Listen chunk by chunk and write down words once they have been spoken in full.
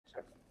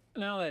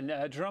Now then,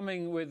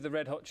 drumming with the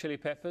Red Hot Chili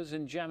Peppers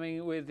and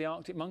jamming with the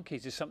Arctic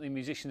Monkeys is something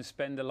musicians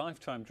spend a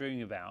lifetime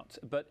dreaming about,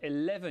 but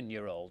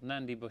 11-year-old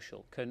Nandi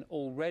Bushell can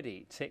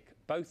already tick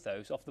both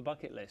those off the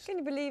bucket list. Can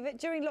you believe it?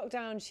 During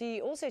lockdown,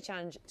 she also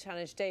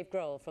challenged Dave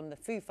Grohl from the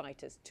Foo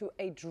Fighters to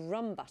a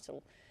drum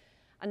battle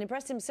and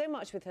impressed him so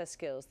much with her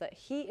skills that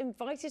he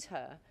invited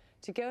her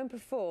to go and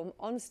perform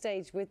on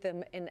stage with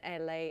them in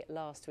LA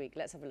last week.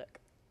 Let's have a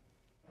look.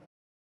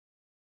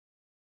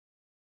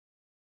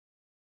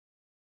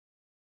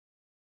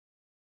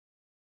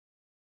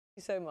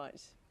 Thank you so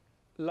much.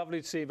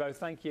 Lovely to see you both.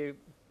 Thank you.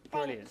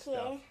 Brilliant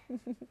Thank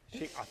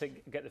stuff. I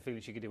think get the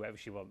feeling she can do whatever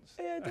she wants.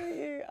 Yeah, don't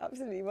you?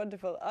 Absolutely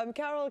wonderful.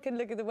 Carol can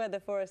look at the weather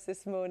for us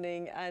this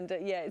morning, and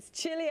yeah, it's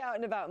chilly out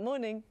and about.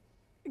 Morning.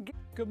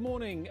 Good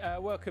morning.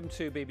 Welcome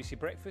to BBC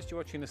Breakfast. You're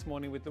watching This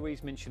Morning with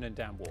Louise Minchin and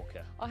Dan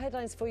Walker. Our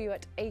headlines for you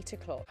at 8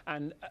 o'clock.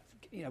 And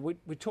you know,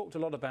 we talked a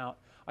lot about,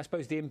 I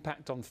suppose, the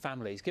impact on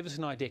families. Give us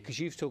an idea, because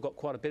you've still got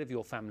quite a bit of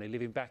your family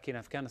living back in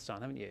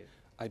Afghanistan, haven't you?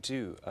 I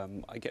do.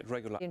 I get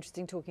regular...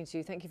 Interesting talking to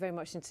you. Thank you very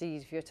much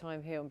indeed for your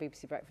time here on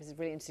BBC Breakfast. It's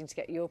really interesting to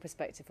get your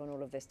perspective on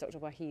all of this. Dr.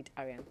 Wahid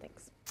Arian,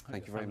 thanks.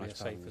 Thank you very much. much.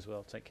 Safe as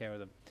well. Take care of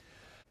them.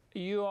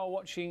 You are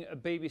watching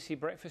BBC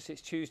Breakfast.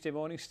 It's Tuesday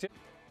morning still.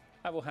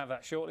 I will have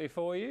that shortly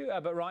for you.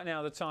 But right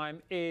now the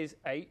time is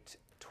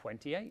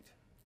 8:28.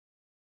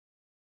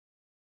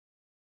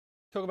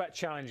 Talk about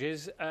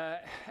challenges.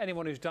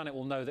 Anyone who's done it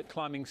will know that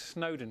climbing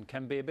Snowdon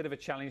can be a bit of a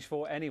challenge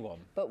for anyone.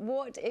 But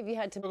what if you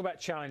had to... Talk about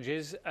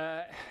challenges.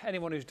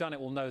 Anyone who's done it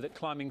will know that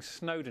climbing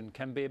Snowdon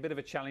can be a bit of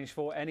a challenge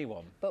for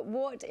anyone. But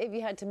what if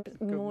you had to...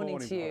 Good morning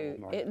to you.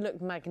 Morning. It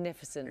looked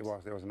magnificent. It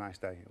was a nice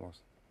day, it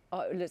was.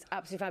 Oh, it looks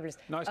absolutely fabulous.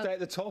 Nice day at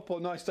the top or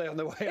nice day on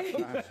the way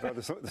up? No,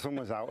 the sun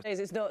was out.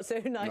 It's not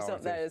so nice No,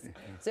 up there. it is.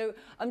 So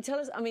tell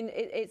us, I mean,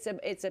 it's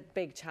a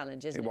big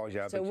challenge, isn't it? It was,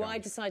 yeah. So why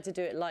decide to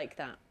do it like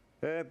that?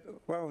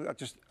 Well, I've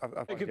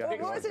What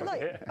was it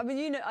like? I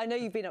mean, I know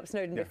you've been up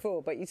Snowdon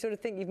before, but you sort of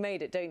think you've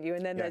made it, don't you?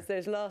 And then there's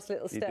those last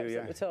little steps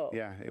at the top.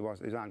 Yeah, it was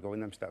hard going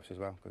them steps as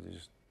well, because you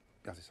just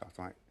have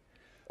to like...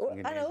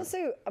 And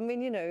also, I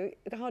mean,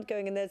 hard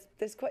going, and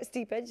there's quite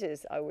steep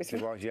edges, I always There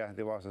was, yeah,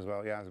 there was as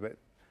well. Yeah, it was a bit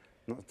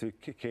not too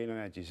keen on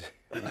edges.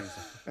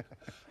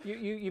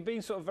 You've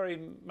been sort of very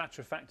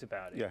matter-of-fact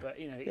about it, but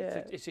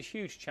it's a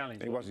huge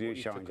challenge. It was a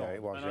huge challenge, yeah,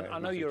 it was. And I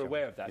know you're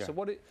aware of that. Yeah. So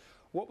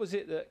what was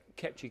it that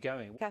kept you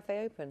going?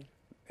 Cafe open.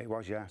 It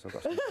was, yeah. So I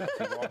got some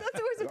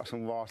water, got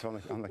some water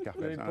on the cafe.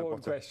 Very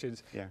important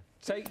questions. Yeah.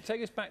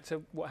 Take us back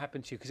to what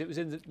happened to you, because it was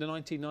in the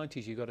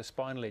 1990s you got a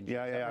spinal injury.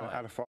 Yeah, right? I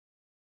had a